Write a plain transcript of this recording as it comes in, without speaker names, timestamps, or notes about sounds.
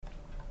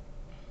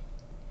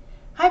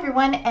Hi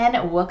everyone,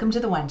 and welcome to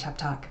the Wine Shop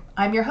Talk.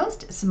 I'm your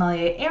host,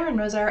 sommelier Erin,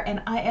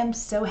 and I am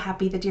so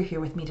happy that you're here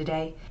with me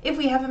today. If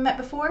we haven't met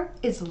before,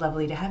 it's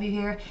lovely to have you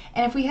here,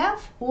 and if we have,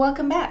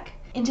 welcome back.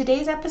 In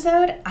today's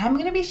episode, I'm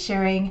going to be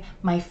sharing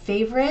my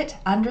favorite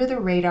under the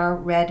radar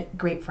red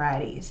grape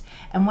varieties.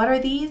 And what are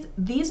these?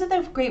 These are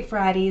the grape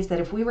varieties that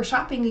if we were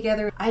shopping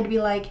together, I'd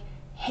be like,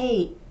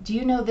 hey, do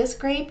you know this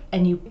grape?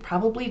 And you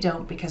probably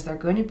don't, because they're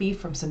going to be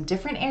from some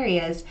different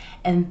areas.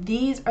 And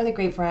these are the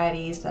grape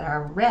varieties that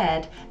are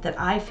red that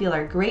I feel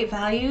are great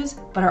values,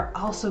 but are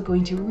also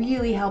going to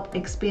really help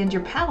expand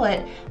your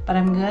palate. But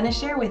I'm going to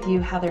share with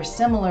you how they're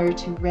similar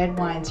to red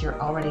wines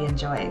you're already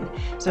enjoying.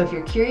 So if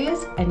you're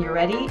curious and you're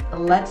ready,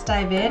 let's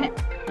dive in.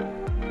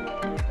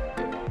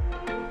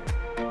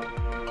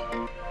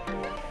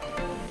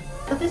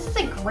 So this is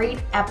a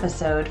great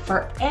episode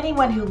for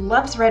anyone who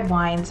loves red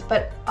wines,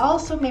 but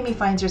also maybe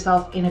finds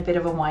yourself in a bit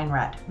of a wine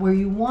rut, where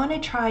you want to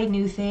try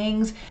new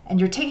things and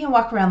you're taking a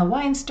walk around the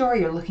wine store,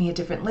 you're looking at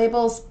different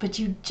labels, but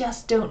you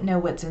just don't know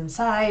what's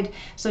inside.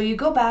 So you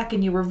go back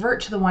and you revert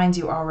to the wines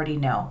you already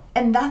know.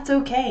 And that's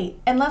okay.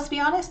 And let's be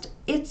honest,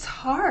 it's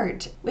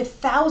hard. With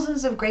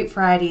thousands of grape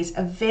varieties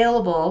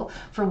available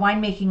for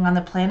winemaking on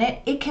the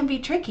planet, it can be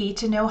tricky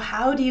to know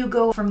how do you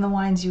go from the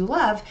wines you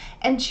love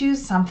and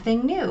choose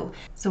something new.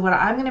 So what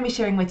I'm going to be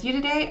sharing with you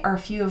today are a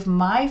few of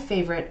my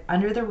favorite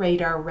under the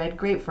radar red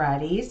grape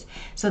varieties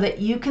so that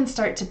you can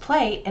start to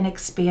play and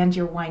expand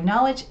your wine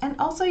knowledge and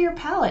also your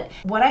palate.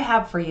 What I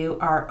have for you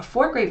are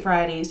 4 grape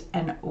varieties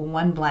and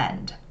 1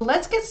 blend.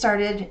 Let's get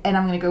started, and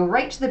I'm going to go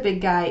right to the big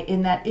guy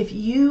in that if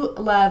you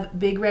love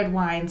big red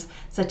wines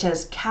such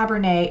as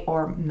Cabernet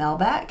or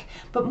Malbec,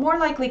 but more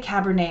likely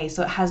Cabernet,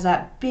 so it has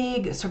that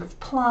big sort of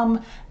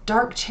plum,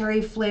 dark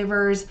cherry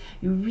flavors.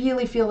 You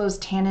really feel those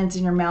tannins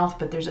in your mouth,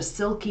 but there's a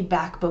silky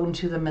backbone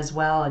to them as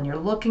well, and you're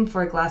looking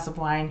for a glass of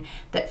wine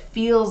that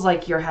feels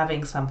like you're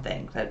having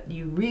something, that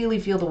you really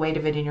feel the weight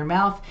of it in your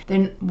mouth.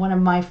 Then one of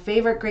my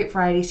favorite grape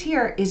varieties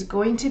here is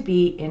going to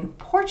be in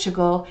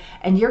Portugal,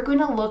 and you're going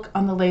to look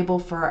on the label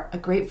for a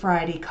grape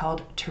variety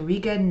called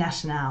Touriga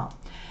Nacional.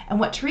 And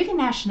what Touriga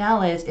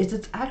Nacional is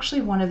it's actually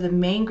one of the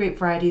main grape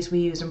varieties we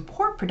use in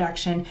pork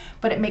production,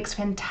 but it makes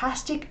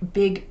fantastic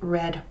big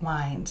red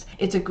wines.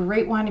 It's a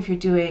great wine if you're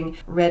doing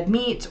red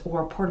meat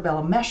or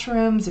portobello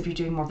mushrooms, if you're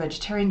doing more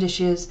vegetarian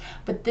dishes,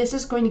 but this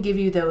is going to give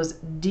you those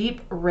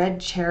deep red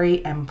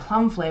cherry and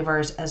plum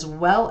flavors as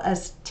well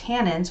as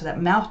tannin, so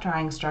that mouth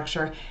drying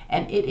structure,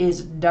 and it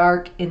is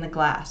dark in the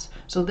glass.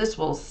 So this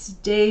will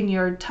stain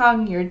your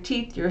tongue, your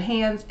teeth, your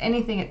hands,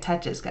 anything it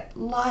touches. Got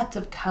lots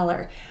of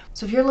color.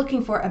 So if you're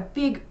looking for a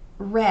big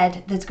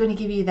red that's going to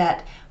give you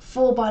that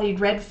full-bodied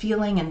red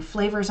feeling and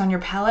flavors on your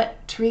palate,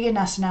 Touriga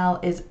Nacional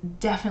is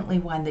definitely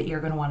one that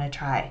you're going to want to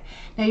try.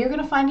 Now you're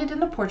going to find it in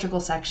the Portugal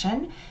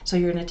section, so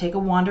you're going to take a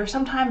wander.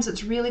 Sometimes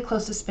it's really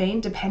close to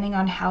Spain, depending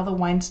on how the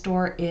wine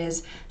store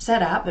is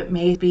set up. It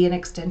may be an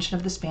extension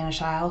of the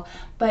Spanish aisle,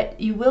 but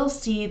you will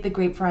see the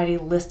grape variety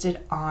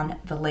listed on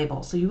the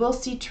label. So you will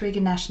see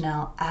Touriga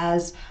Nacional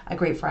as a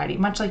grape variety,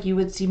 much like you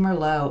would see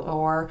Merlot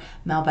or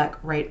Malbec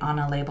right on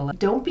a label.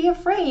 Don't be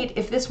afraid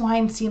if this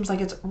wine seems like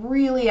it's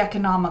really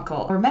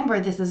economical. Remember,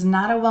 this is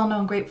not a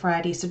well-known grape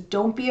variety, so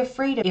don't be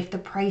afraid if the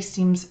price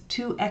seems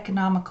too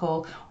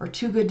economical or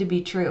too good to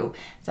be true.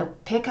 So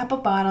pick up a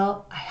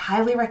bottle. I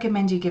highly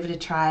recommend you give it a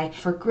try.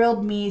 For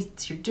grilled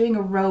meats, you're doing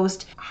a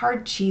roast,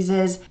 hard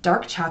cheeses,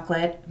 dark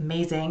chocolate,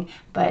 amazing,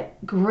 but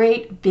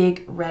great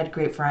big red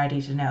grape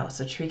variety to know.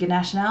 So Touriga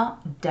Nacional,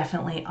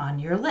 definitely on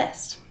your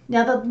list.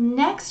 Now the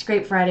next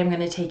grape variety I'm going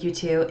to take you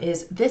to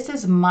this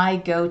is my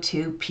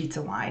go-to pizza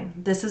wine.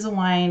 This is a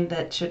wine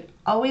that should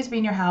always be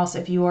in your house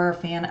if you are a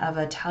fan of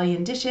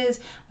Italian dishes,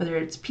 whether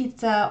it's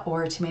pizza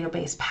or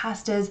tomato-based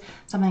pastas,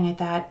 something like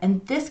that.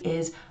 And this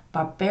is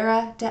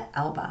Barbera de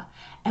Elba.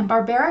 And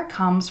Barbera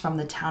comes from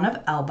the town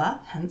of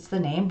Elba, hence the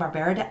name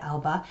Barbera de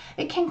Elba.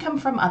 It can come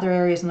from other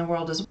areas in the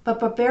world as well, but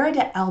Barbera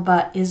de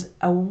Elba is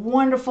a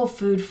wonderful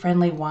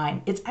food-friendly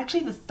wine. It's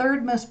actually the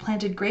 3rd most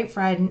planted grape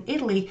variety in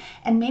Italy,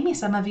 and maybe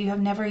some of you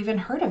have never even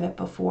heard of it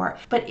before.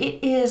 But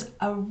it is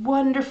a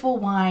wonderful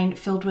wine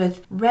filled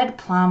with red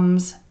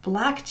plums,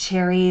 black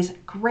cherries,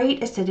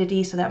 great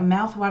acidity, so that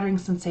mouth-watering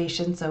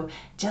sensation. So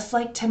just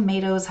like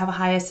tomatoes have a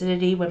high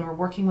acidity when we're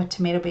working with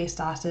tomato-based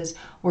sauces,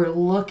 we're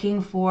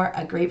looking for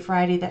a grape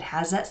variety that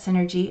has that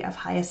synergy of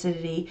high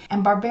acidity.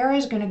 And Barbera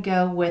is going to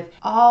go with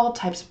all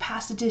types of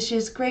pasta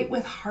dishes, great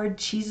with hard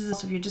cheeses.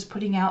 So if you're just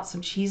putting out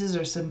some cheeses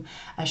or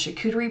a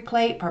charcuterie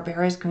plate,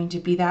 Barbera is going to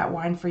be that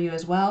wine for you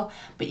as well.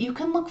 But you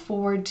can look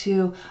forward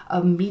to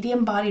a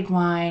medium-bodied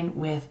wine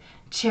with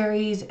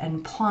cherries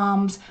and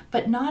plums,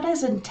 but not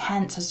as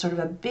intense as sort of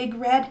a big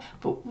red,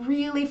 but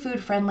really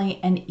food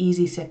friendly and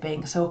easy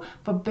sipping. So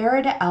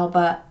Barbera de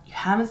Elba, you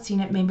haven't seen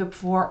it maybe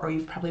before, or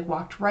you've probably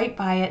walked right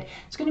by it,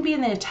 it's going to be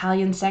in the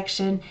Italian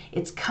section.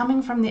 It's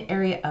coming from the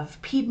area of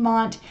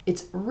Piedmont.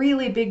 Its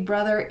really big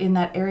brother in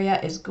that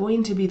area is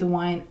going to be the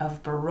wine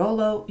of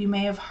Barolo, you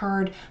may have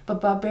heard.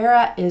 But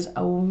Barbera is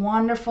a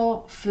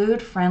wonderful,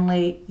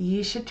 food-friendly,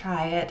 you should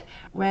try it,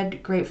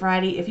 red grape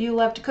variety. If you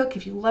love to cook,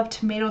 if you love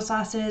tomato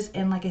sauces,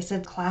 and like I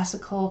said,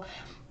 classical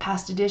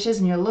pasta dishes,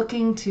 and you're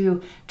looking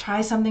to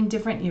try something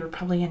different, you're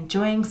probably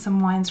enjoying some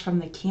wines from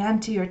the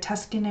Chianti or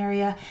Tuscan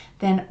area,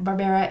 then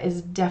Barbera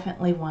is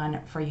definitely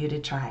one for you to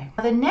try.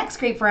 The next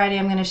grape variety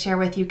I'm going to share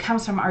with you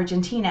comes from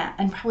Argentina,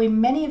 and probably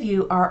many of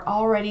you are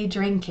already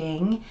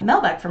drinking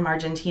Malbec from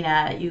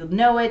Argentina. You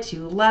know it,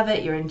 you love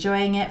it, you're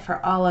enjoying it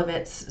for all of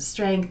its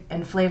strength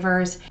and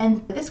flavors.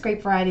 And this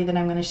grape variety that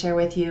I'm going to share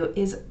with you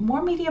is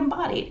more medium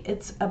bodied.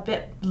 It's a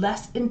bit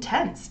less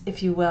intense,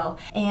 if you will.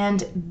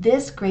 And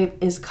this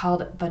grape is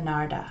called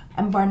Bonarda.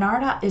 And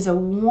Bonarda is a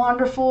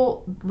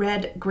wonderful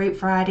red grape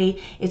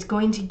variety. It's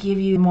going to give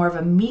you more of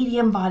a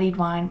medium bodied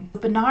wine.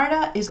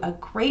 Bonarda is a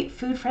great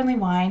food friendly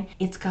wine.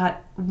 It's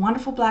got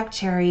wonderful black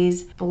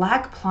cherries,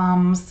 black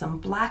plums, some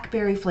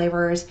blackberry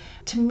flavors.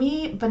 To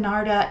me,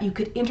 Bonarda, you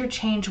could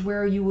interchange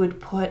where you would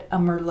put a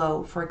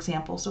Merlot, for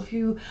example. So if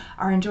you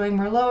are enjoying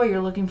Merlot, or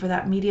you're looking for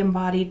that medium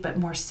bodied but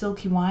more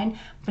silky wine,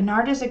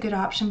 Bonarda is a good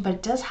option, but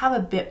it does have a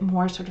bit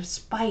more sort of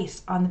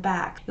spice on the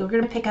back. You're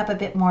going to pick up a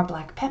bit more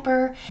black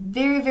pepper.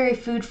 Very, very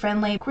food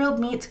friendly. Grilled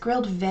meats,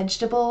 grilled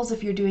vegetables,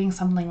 if you're doing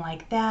something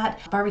like that.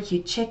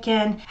 Barbecue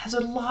chicken. Has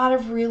a lot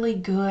of really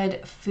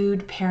good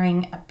food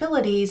pairing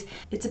abilities.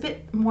 It's a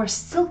bit more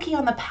silky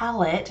on the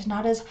palate,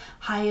 not as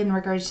high in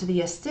regards to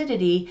the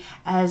acidity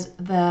as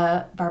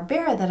the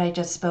Barbera that I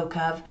just spoke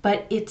of,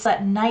 but it's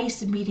that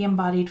nice medium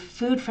bodied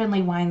food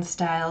friendly wine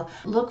style.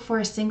 Look for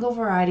a single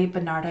variety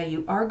Bonarda.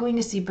 You are going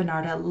to see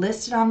Bonarda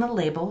listed on the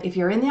label. If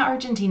you're in the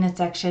Argentina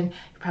section,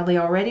 you're probably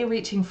already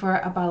reaching for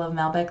a bottle of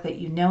Malbec that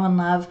you know and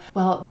love.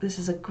 Well, this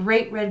is a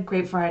great red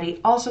grape variety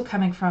also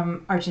coming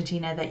from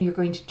Argentina that you're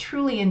going to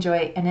truly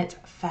enjoy, and it's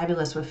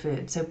fabulous with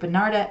food. So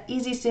Bonarda,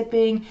 easy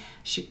sipping,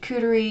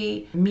 charcuterie,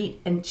 meat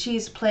and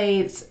cheese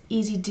plates,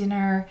 easy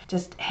dinner,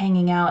 just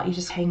hanging out. You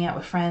just hang out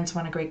with friends,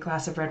 want a great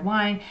glass of red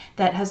wine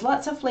that has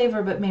lots of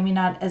flavor but maybe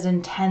not as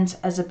intense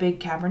as a big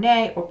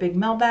Cabernet or big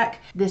Malbec.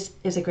 This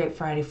is a great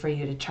variety for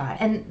you to try.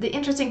 And the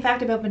interesting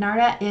fact about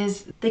Bonarda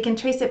is they can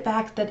trace it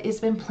back that it's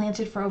been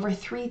planted for over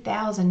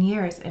 3,000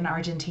 years in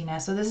Argentina.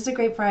 So this is a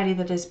grape variety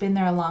that has been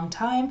there a long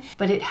time,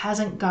 but it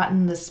hasn't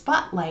gotten the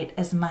spotlight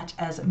as much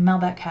as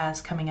Malbec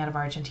has coming out of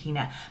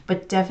Argentina.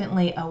 But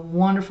definitely a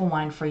wonderful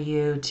wine for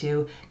you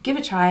to give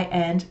a try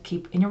and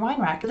keep in your wine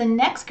rack. The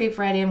next grape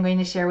variety I'm going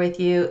to share with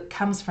you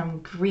comes from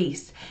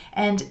Greece.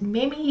 And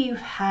maybe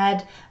you've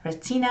had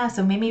Retsina,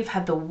 so maybe you've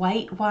had the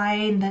white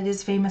wine that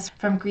is famous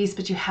from Greece,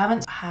 but you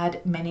haven't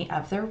had many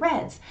of their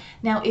reds.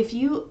 Now, if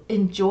you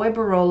enjoy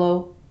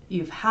Barolo,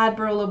 you've had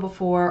Barolo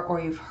before, or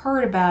you've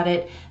heard about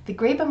it, the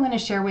grape I'm going to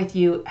share with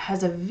you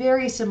has a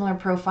very similar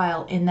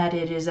profile in that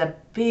it is a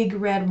big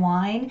red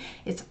wine.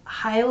 It's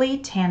highly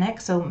tannic,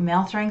 so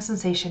mouth-watering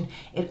sensation.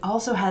 It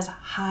also has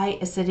high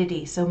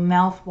acidity, so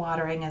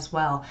mouth-watering as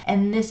well.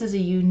 And this is a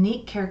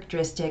unique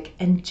characteristic,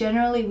 and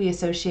generally we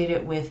associate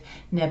it with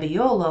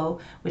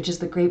Nebbiolo, which is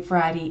the grape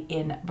variety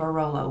in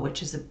Barolo,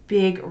 which is a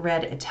big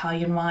red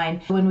Italian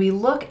wine. When we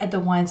look at the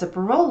wines of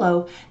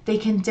Barolo, they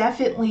can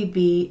definitely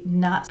be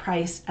not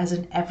priced as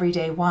an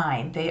everyday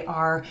wine. They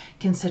are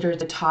considered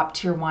the top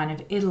tier wine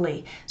of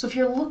Italy. So if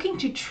you're looking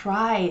to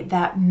try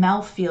that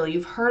mouthfeel,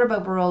 you've heard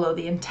about Barolo,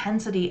 the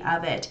intensity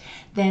of it,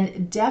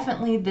 then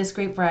definitely this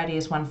grape variety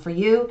is one for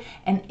you.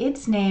 And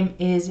its name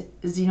is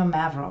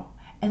Xinomavro.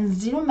 And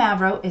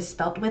Xinomavro is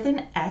spelt with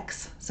an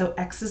X, so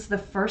X is the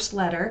first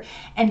letter,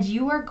 and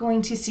you are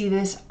going to see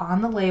this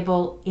on the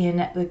label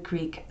in the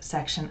Greek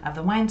section of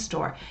the wine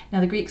store. Now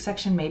the Greek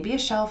section may be a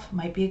shelf,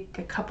 might be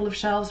a couple of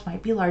shelves,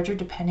 might be larger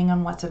depending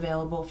on what's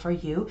available for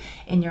you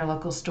in your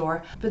local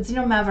store, but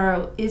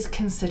Xinomavro is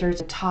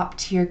considered a top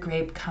tier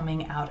grape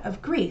coming out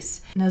of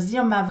Greece. Now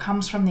Xinomavro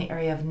comes from the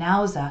area of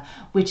Nauza,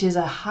 which is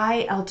a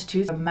high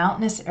altitude, a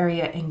mountainous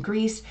area in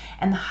Greece,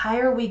 and the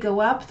higher we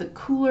go up, the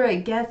cooler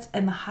it gets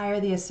and the higher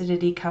the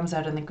acidity comes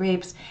out in the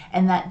grapes,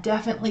 and that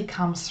definitely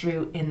comes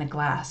through in the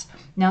glass.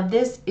 Now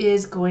this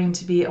is going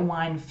to be a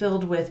wine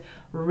filled with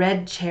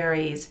red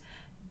cherries,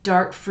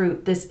 dark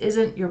fruit. This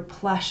isn't your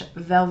plush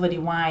velvety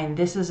wine.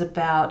 This is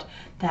about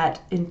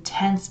that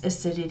intense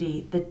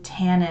acidity, the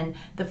tannin,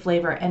 the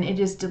flavor, and it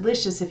is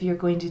delicious if you're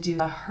going to do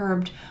a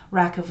herbed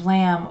rack of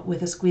lamb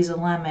with a squeeze of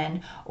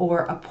lemon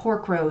or a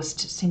pork roast.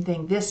 Same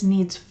thing. This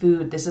needs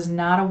food. This is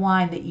not a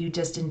wine that you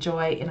just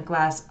enjoy in a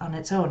glass on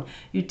its own.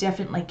 You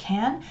definitely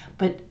can,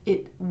 but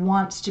it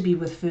wants to be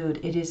with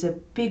food. It is a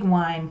big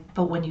wine,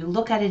 but when you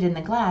look at it in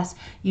the glass,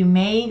 you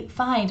may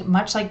find,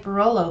 much like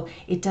Barolo,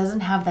 it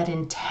doesn't have that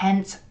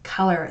intense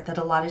color that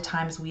a lot of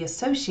times we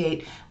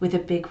associate with a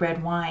big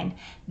red wine.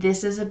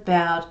 This is is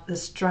about the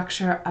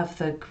structure of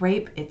the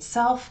grape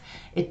itself.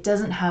 It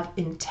doesn't have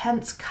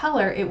intense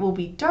color. It will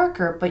be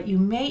darker, but you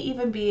may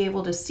even be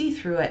able to see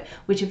through it,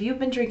 which if you've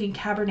been drinking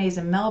Cabernets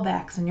and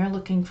Malbecs and you're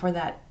looking for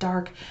that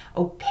dark,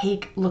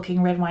 opaque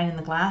looking red wine in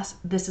the glass,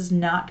 this is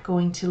not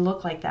going to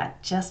look like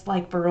that, just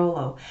like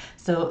Barolo.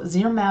 So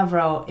Zinot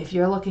Mavro, if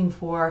you're looking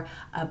for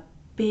a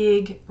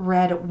big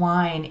red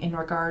wine in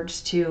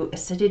regards to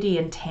acidity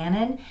and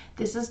tannin,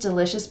 this is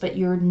delicious, but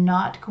you're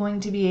not going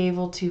to be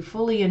able to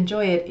fully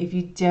enjoy it if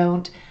you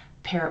don't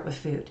pair it with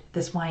food.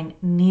 This wine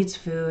needs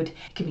food.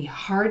 It can be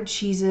hard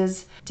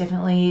cheeses.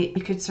 Definitely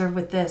you could serve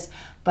with this,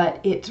 but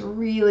it's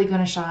really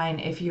going to shine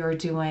if you're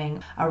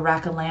doing a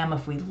rack of lamb.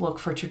 If we look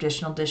for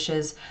traditional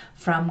dishes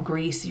from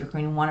Greece, you're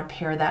going to want to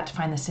pair that to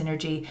find the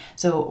synergy.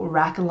 So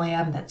rack of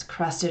lamb that's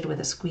crusted with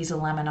a squeeze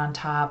of lemon on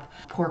top,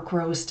 pork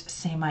roast,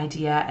 same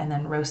idea, and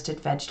then roasted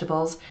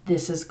vegetables.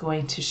 This is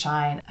going to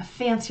shine a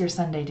fancier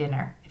Sunday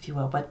dinner, if you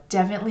will, but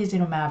definitely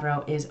Zinot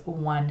Mavro is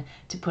one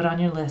to put on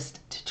your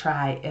list to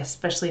try,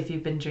 especially if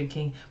you've been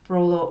drinking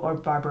Barolo or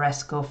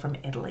Barbaresco from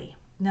Italy.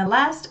 Now,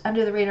 last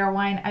under the radar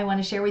wine I want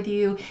to share with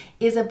you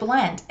is a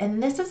blend,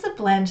 and this is a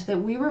blend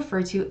that we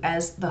refer to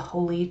as the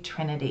Holy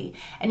Trinity.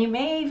 And you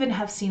may even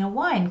have seen a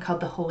wine called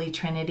the Holy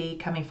Trinity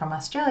coming from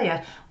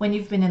Australia when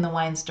you've been in the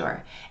wine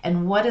store.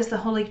 And what is the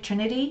Holy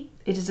Trinity?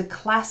 It is a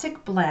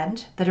classic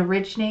blend that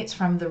originates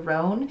from the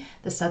Rhone,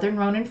 the southern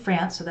Rhone in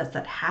France, so that's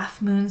that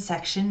half moon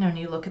section when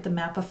you look at the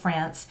map of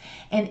France,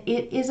 and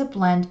it is a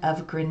blend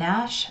of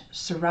Grenache,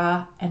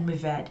 Syrah, and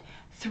Mourvedre.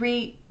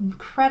 3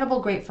 incredible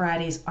grape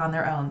varieties on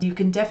their own. You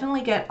can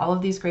definitely get all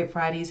of these grape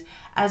varieties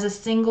as a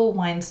single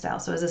wine style.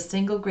 So as a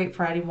single grape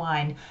variety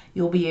wine,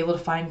 you'll be able to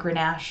find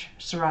Grenache,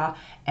 Syrah,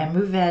 and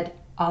Mourvedre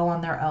all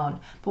on their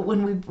own. But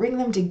when we bring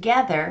them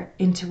together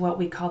into what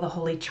we call the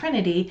Holy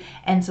Trinity,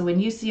 and so when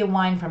you see a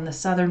wine from the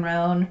Southern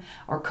Rhone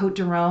or Côte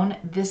du Rhône,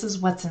 this is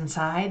what's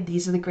inside.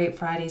 These are the grape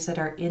varieties that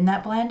are in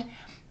that blend.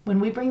 When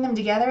we bring them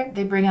together,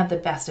 they bring out the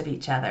best of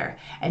each other.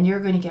 And you're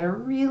going to get a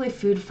really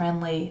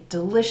food-friendly,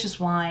 delicious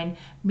wine,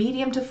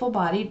 medium to full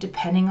body,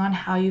 depending on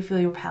how you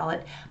feel your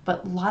palate,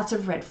 but lots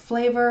of red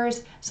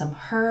flavors, some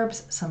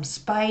herbs, some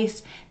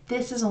spice.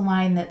 This is a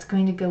wine that's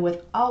going to go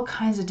with all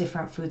kinds of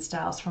different food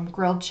styles, from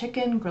grilled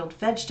chicken, grilled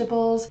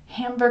vegetables,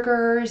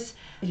 hamburgers.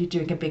 If you're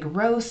doing a big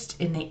roast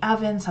in the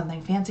oven,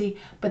 something fancy.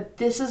 But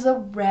this is a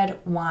red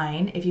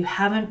wine if you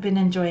haven't been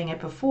enjoying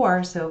it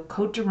before. So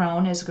Côte du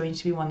Rhône is going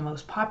to be one of the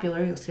most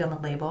popular, you'll see on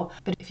the label.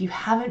 But if you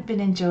haven't been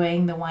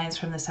enjoying the wines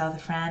from the south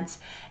of France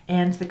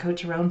and the Côte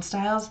du Rhône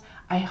styles,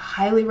 I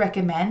highly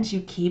recommend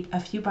you keep a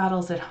few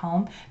bottles at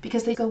home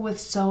because they go with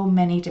so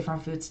many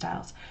different food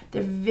styles.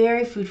 They're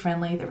very food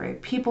friendly, they're very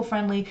people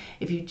friendly.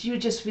 If you do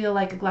just feel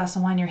like a glass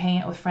of wine, you're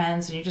hanging out with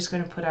friends and you're just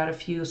going to put out a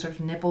few sort of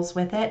nibbles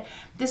with it,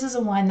 this is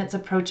a wine that's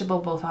approachable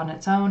both on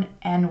its own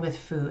and with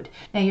food.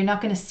 Now, you're not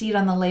going to see it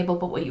on the label,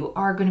 but what you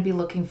are going to be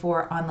looking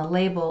for on the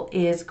label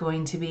is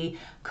going to be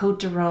Côte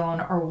du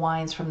Rhône or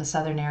wines from the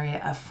southern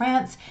area of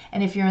France.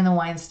 And if you're in the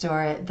wine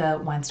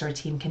store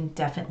team can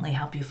definitely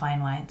help you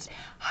find wines.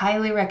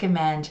 Highly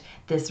recommend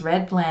this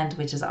red blend,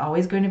 which is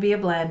always going to be a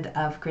blend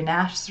of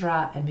Grenache,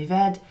 Syrah, and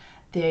Mourvedre.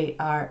 They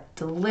are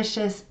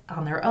delicious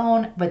on their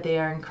own, but they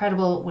are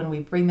incredible when we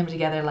bring them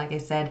together. Like I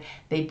said,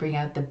 they bring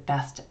out the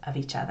best of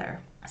each other.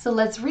 So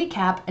let's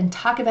recap and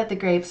talk about the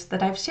grapes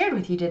that I've shared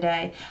with you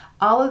today.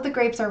 All of the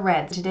grapes are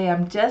red. Today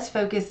I'm just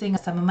focusing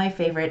on some of my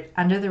favorite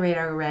under the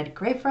radar red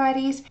grape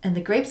varieties. And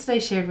the grapes that I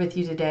shared with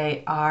you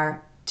today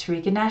are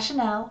Touriga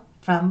Nacional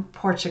from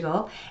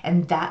Portugal,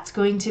 and that's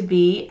going to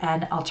be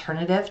an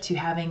alternative to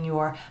having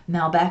your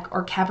Malbec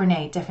or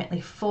Cabernet, definitely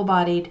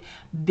full-bodied,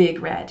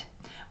 big red.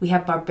 We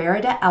have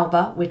Barbera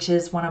d'Alba, which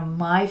is one of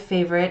my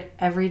favorite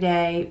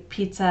everyday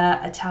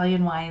pizza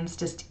Italian wines,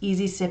 just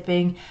easy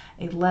sipping.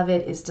 I love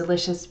it. It's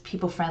delicious,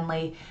 people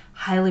friendly.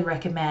 Highly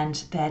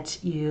recommend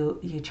that you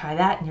try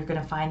that, and you're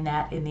going to find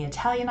that in the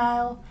Italian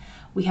aisle.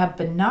 We have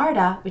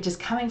Bonarda, which is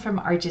coming from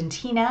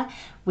Argentina,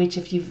 which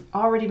if you've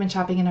already been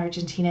shopping in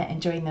Argentina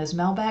enjoying those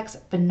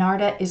Malbecs,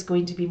 Bonarda is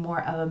going to be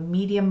more of a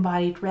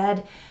medium-bodied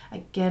red.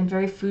 Again,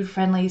 very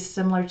food-friendly,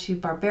 similar to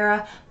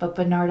Barbera, but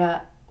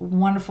Bonarda,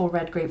 wonderful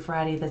red grape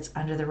variety that's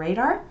under the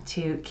radar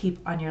to keep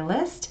on your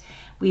list.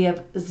 We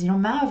have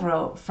Zinot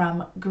Mavro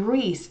from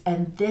Greece,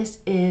 and this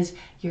is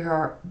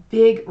your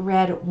big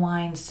red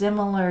wine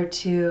similar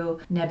to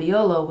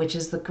Nebbiolo, which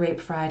is the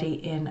grape variety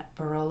in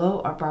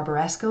Barolo or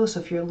Barbaresco. So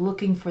if you're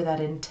looking for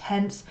that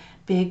intense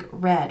big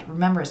red,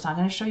 remember it's not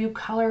going to show you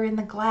color in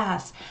the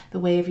glass the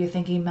way if you're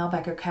thinking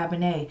Malbec or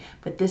Cabernet,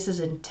 but this is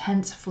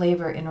intense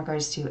flavor in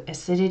regards to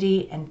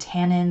acidity and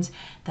tannins,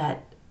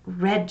 that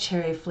red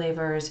cherry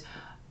flavors,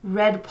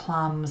 red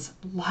plums,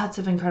 lots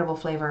of incredible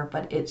flavor,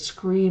 but it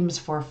screams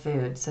for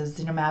food. So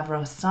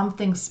Zinamavro,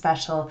 something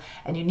special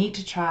and unique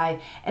to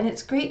try. And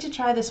it's great to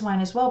try this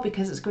wine as well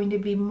because it's going to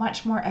be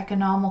much more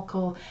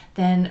economical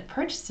than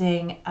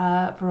purchasing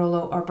a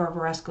Barolo or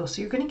Barbaresco.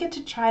 So you're going to get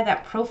to try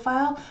that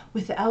profile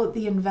without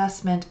the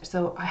investment.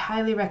 So I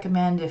highly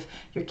recommend, if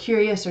you're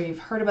curious or you've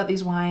heard about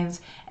these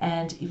wines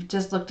and you've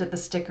just looked at the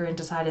sticker and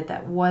decided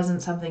that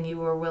wasn't something you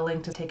were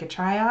willing to take a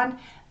try on,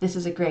 this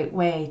is a great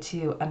way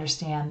to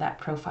understand that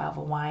profile of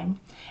a wine.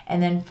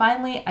 And then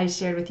finally, I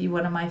shared with you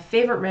one of my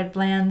favorite red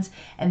blends,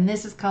 and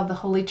this is called the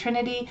Holy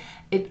Trinity.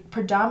 It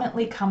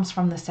predominantly comes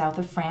from the south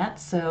of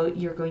France, so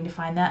you're going to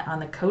find that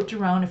on the Côte du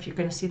Rhône if you're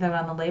going to see that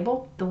on the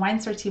label. The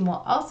Wine Store team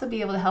will also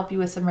be able to help you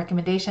with some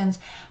recommendations,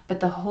 but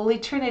the Holy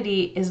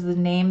Trinity is the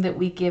name that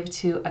we give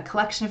to a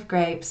collection of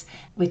grapes,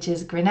 which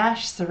is Grenache,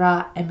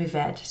 Syrah, and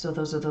Mourvedre. So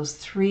those are those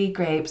three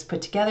grapes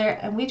put together,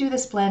 and we do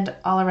this blend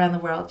all around the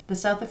world. The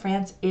south of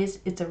France is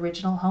its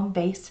original home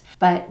base,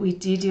 but we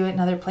do it in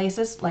other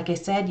places. Like I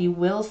said, you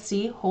will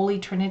see Holy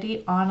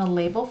Trinity on a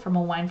label from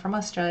a wine from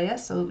Australia,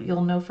 so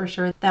you'll know for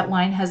sure that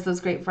wine has those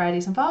grape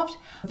varieties involved.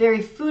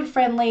 Very food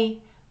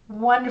friendly,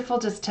 wonderful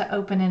just to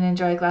open and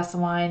enjoy a glass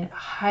of wine.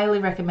 Highly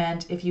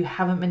recommend if you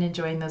haven't been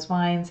enjoying those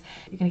wines.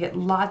 You're going to get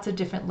lots of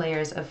different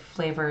layers of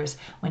flavors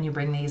when you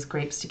bring these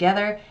grapes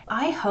together.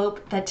 I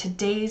hope that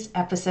today's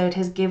episode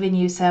has given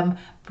you some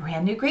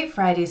brand new grape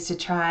varieties to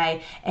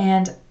try,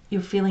 and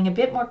you're feeling a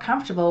bit more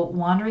comfortable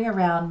wandering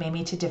around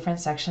maybe to different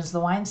sections of the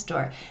wine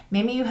store.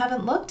 Maybe you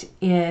haven't looked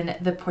in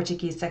the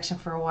Portuguese section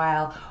for a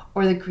while,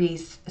 or the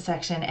Greece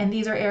section, and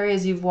these are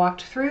areas you've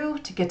walked through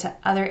to get to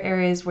other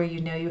areas where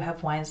you know you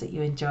have wines that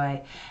you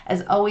enjoy.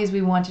 As always,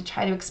 we want to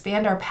try to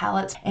expand our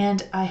palates,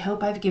 and I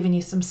hope I've given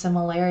you some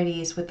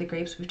similarities with the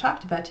grapes we've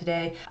talked about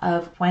today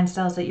of wine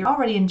styles that you're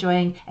already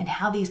enjoying and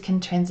how these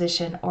can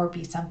transition or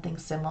be something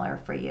similar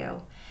for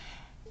you.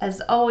 As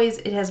always,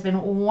 it has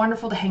been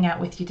wonderful to hang out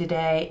with you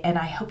today, and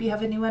I hope you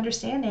have a new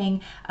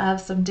understanding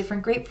of some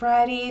different grape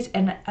varieties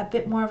and a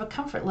bit more of a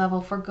comfort level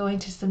for going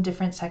to some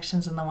different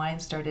sections in the wine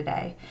store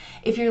today.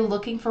 If you're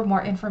looking for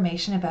more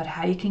information about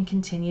how you can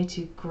continue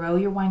to grow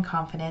your wine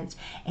confidence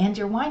and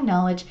your wine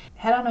knowledge,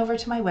 head on over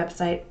to my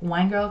website,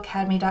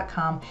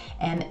 winegirlacademy.com,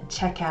 and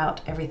check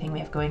out everything we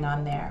have going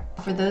on there.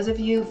 For those of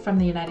you from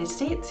the United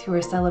States who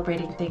are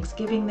celebrating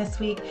Thanksgiving this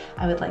week,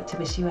 I would like to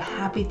wish you a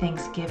happy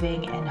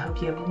Thanksgiving and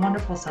hope you have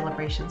wonderful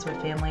celebrations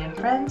with family and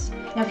friends.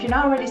 Now, if you're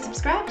not already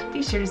subscribed,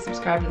 be sure to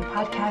subscribe to the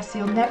podcast so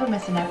you'll never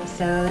miss an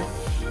episode.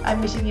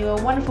 I'm wishing you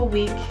a wonderful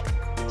week.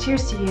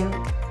 Cheers to you.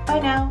 Bye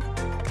now.